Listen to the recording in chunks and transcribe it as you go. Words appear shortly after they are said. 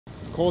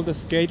called a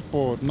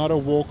skateboard, not a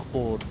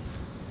walkboard.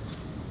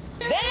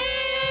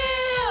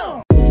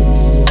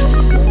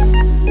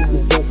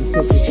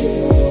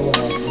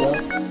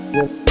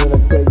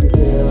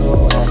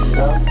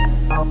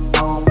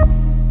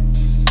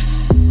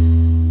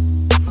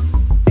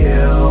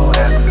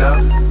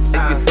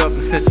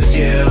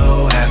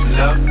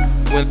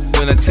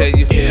 When I tell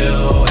you, you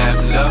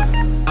have love.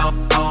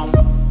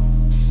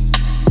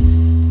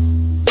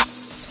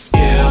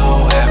 You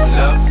have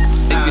love.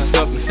 If you're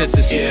something since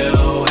it's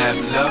you have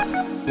love.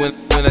 When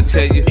I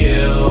tell you,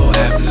 you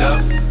have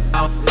love.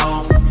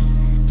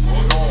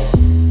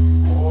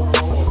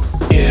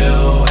 You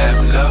have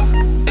love.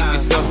 If you're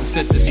something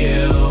since it's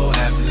you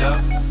have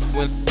love.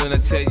 When I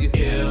tell you,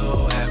 you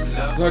have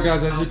love. So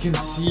guys, as you can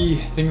see,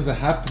 things are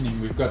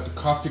happening. We've got the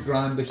coffee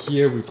grinder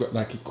here, we've got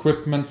like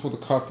equipment for the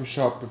coffee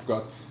shop, we've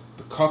got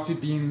the coffee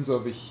beans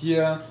over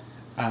here,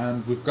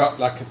 and we've got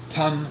like a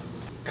ton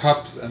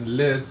cups and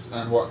lids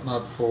and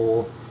whatnot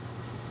for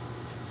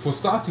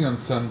starting on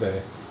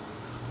Sunday.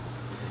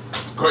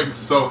 It's going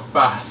so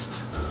fast.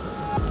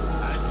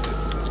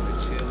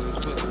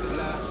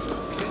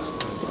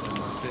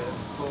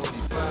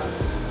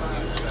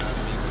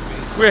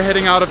 We're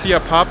heading out of the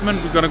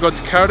apartment. We're gonna go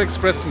to Carrot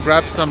Express and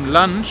grab some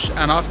lunch,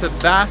 and after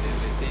that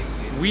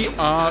we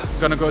are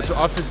gonna go to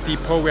Office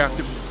Depot. We have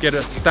to get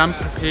a stamp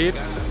prepared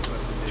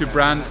to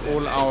brand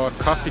all our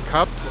coffee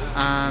cups,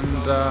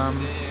 and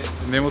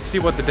then we'll see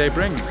what the day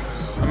brings.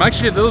 I'm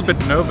actually a little bit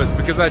nervous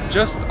because I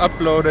just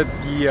uploaded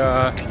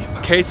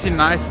the Casey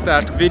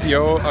Neistat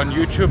video on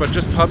YouTube. I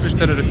just published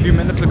it a few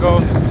minutes ago,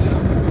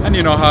 and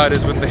you know how it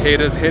is with the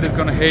haters. Haters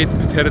gonna hate,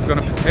 potatoes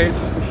gonna potate.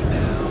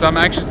 So I'm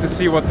anxious to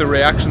see what the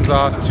reactions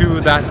are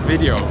to that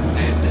video.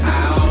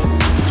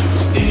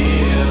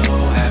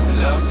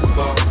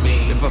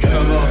 If I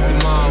fell off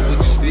tomorrow, would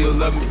you still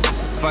love me?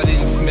 If I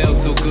didn't smell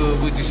so good,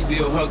 would you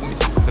still hug me?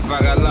 If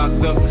I got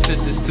locked up and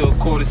sentenced to a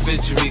quarter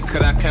century,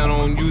 could I count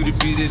on you to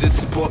be there to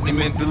support me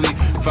mentally?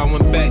 If I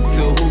went back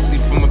to a hoopty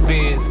from my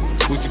bands,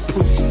 would you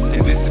poof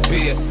and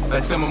disappear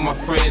like some of my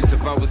friends?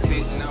 If I was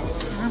hit and I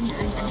was...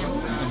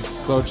 I'm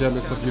so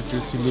jealous of your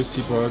Juicy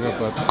Lucy burger,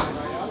 but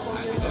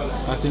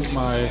I think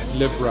my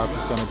lip wrap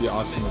is gonna be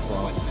awesome as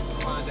well.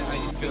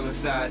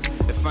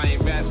 If I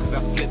ain't rap cause I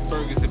flip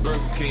burgers at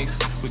Burger King,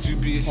 would you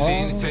be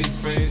ashamed to tell your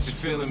friends you're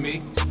feeling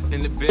me?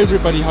 In the bed,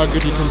 everybody how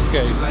good you can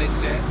skate.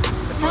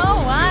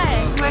 No,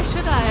 why? Why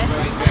should I?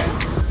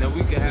 Now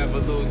we can have a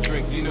little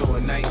drink, you know, a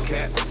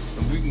nightcap,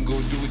 and we can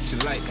go do what you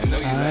like. I know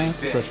you like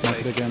that. Fresh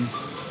market again.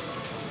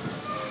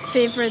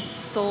 Favorite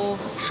store,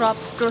 shop,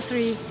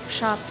 grocery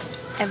shop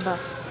ever.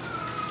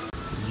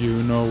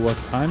 You know what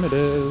time it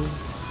is.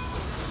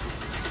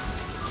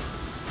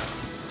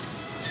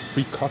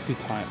 Free coffee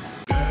time.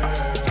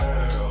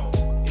 Girl,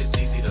 it's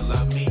easy to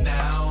love me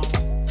now.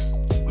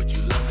 Would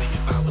you love me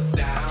if I was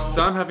down?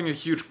 So I'm having a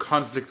huge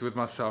conflict with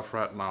myself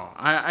right now.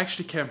 I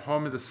actually came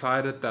home and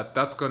decided that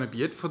that's going to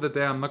be it for the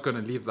day. I'm not going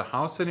to leave the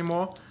house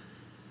anymore.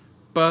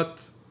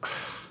 But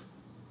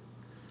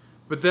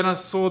then I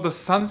saw the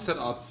sunset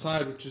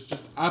outside, which is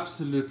just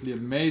absolutely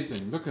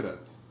amazing. Look at it.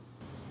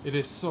 It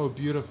is so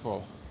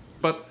beautiful.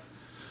 But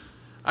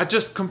I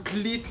just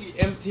completely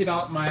emptied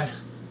out my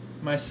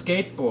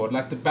skateboard.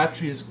 Like, the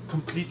battery is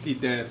completely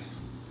dead.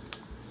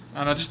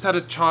 And I just had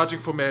it charging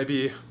for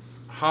maybe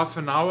half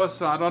an hour,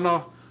 so I don't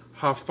know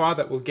how far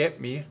that will get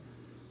me.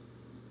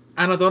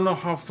 And I don't know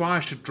how far I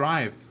should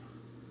drive.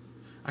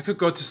 I could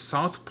go to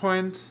South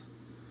Point,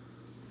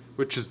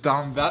 which is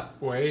down that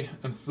way,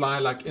 and fly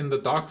like in the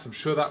docks. I'm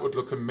sure that would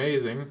look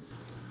amazing.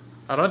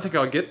 I don't think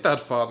I'll get that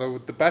far though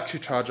with the battery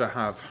charge I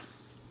have.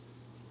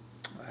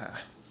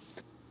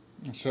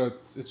 So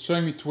it's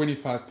showing me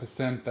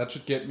 25%. That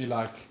should get me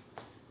like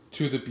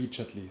to the beach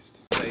at least.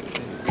 It's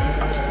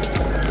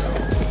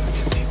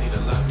easy to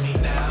love me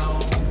now.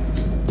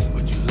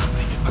 Would you love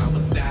me if I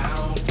was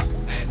down?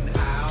 And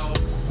how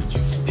would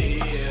you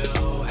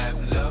still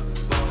have love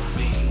for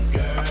me,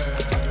 girl?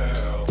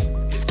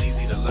 It's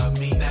easy to love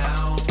me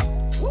now.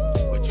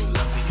 Would you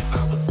love me if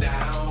I was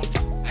down?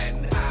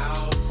 And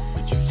how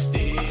would you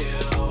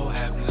still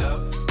have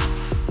love?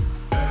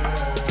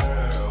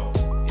 Girl,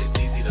 it's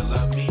easy to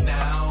love me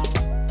now.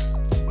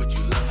 Would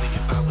you love me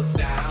if I was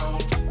down?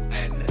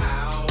 And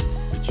how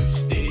would you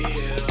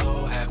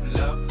still have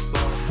love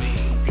for me,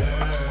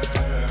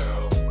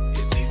 girl?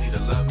 It's easy to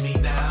love me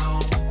now.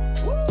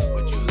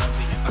 Would you love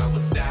me if I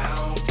was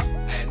down?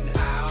 And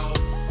how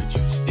would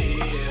you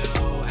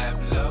still have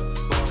love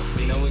for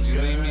me? Now would you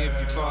leave me if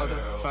your father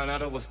found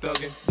out I was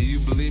thugging? Do you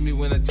believe me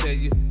when I tell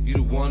you you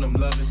the one I'm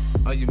loving?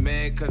 Are you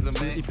mad cause I'm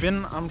mad? Ich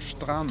bin am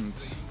Strand.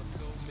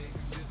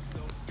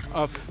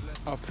 Auf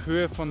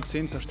Höhe von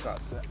 10.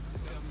 Straße.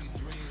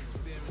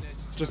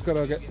 Just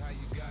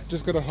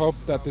gotta hope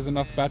that there's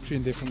enough battery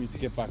in there for me to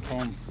get back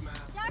home.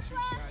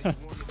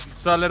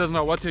 So let us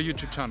know, what's your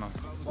YouTube channel?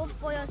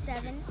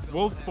 Wolfboy07.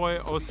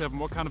 Wolfboy07.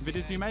 What kind of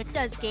videos do you make? He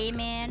does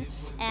gaming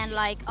and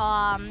like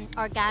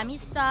origami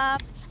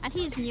stuff, and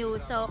he's new,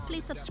 so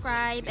please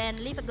subscribe and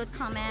leave a good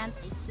comment.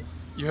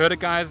 You heard it,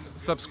 guys.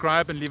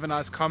 Subscribe and leave a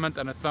nice comment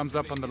and a thumbs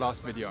up on the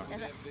last video.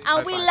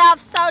 And we Bye-bye.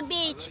 love South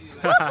Beach.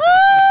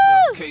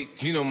 Woohoo!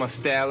 Cake, you know my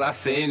style. I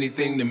say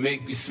anything to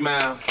make you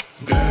smile.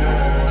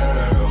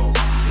 Girl,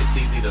 it's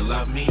easy to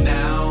love me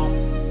now.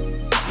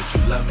 Would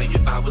you love me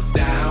if I was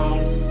down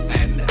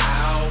and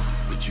out?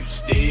 Would you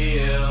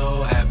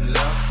still have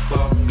love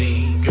for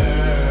me?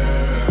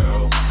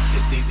 Girl,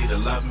 it's easy to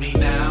love me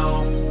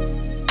now.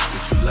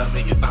 Would you love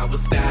me if I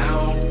was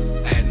down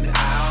and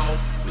out?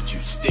 Would you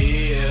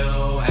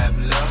still have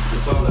love?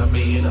 Would you love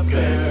me in a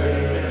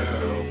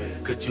girl?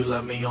 Could you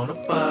love me on a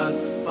bus?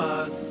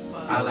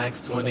 I'll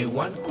ask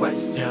 21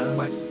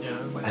 questions,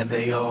 and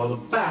they all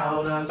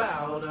about us.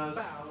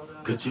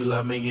 Could you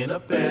love me in a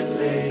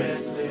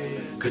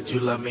Bentley? Could you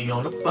love me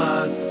on a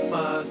bus?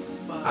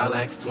 I'll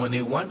ask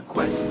 21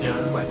 questions,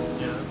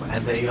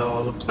 and they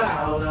all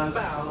about us.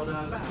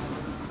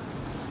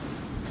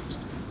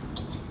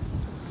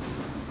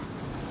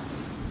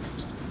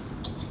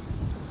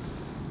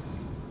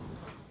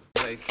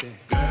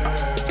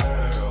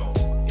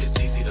 Girl, it's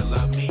easy to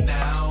love me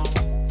now.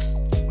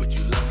 Would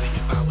you love me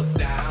if I was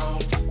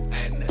down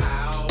and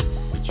out?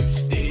 Would you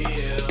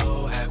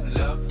still have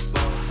love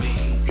for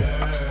me?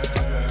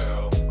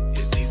 Girl,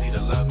 it's easy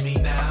to love me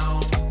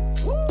now.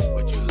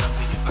 Would you love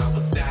me if I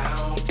was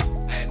down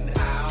and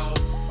out?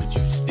 Would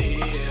you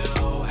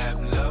still have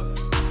love?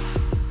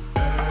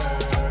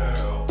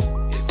 Girl,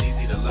 it's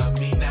easy to love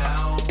me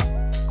now.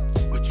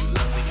 Would you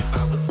love me if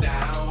I was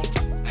down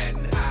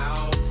and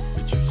out?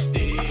 Would you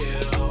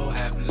still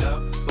have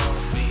love for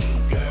me?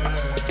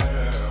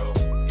 Girl,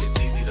 it's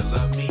easy to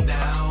love me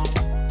now.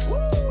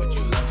 Would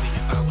you love me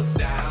if I was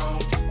down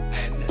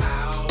and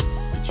out?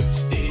 Would you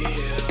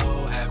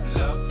still have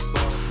love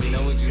for me?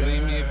 Now would you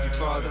leave me if your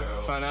father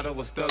found out I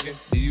was thugging?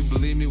 Do you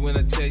believe me when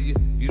I tell you,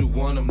 you the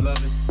one I'm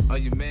loving? Are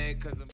you mad 'cause I'm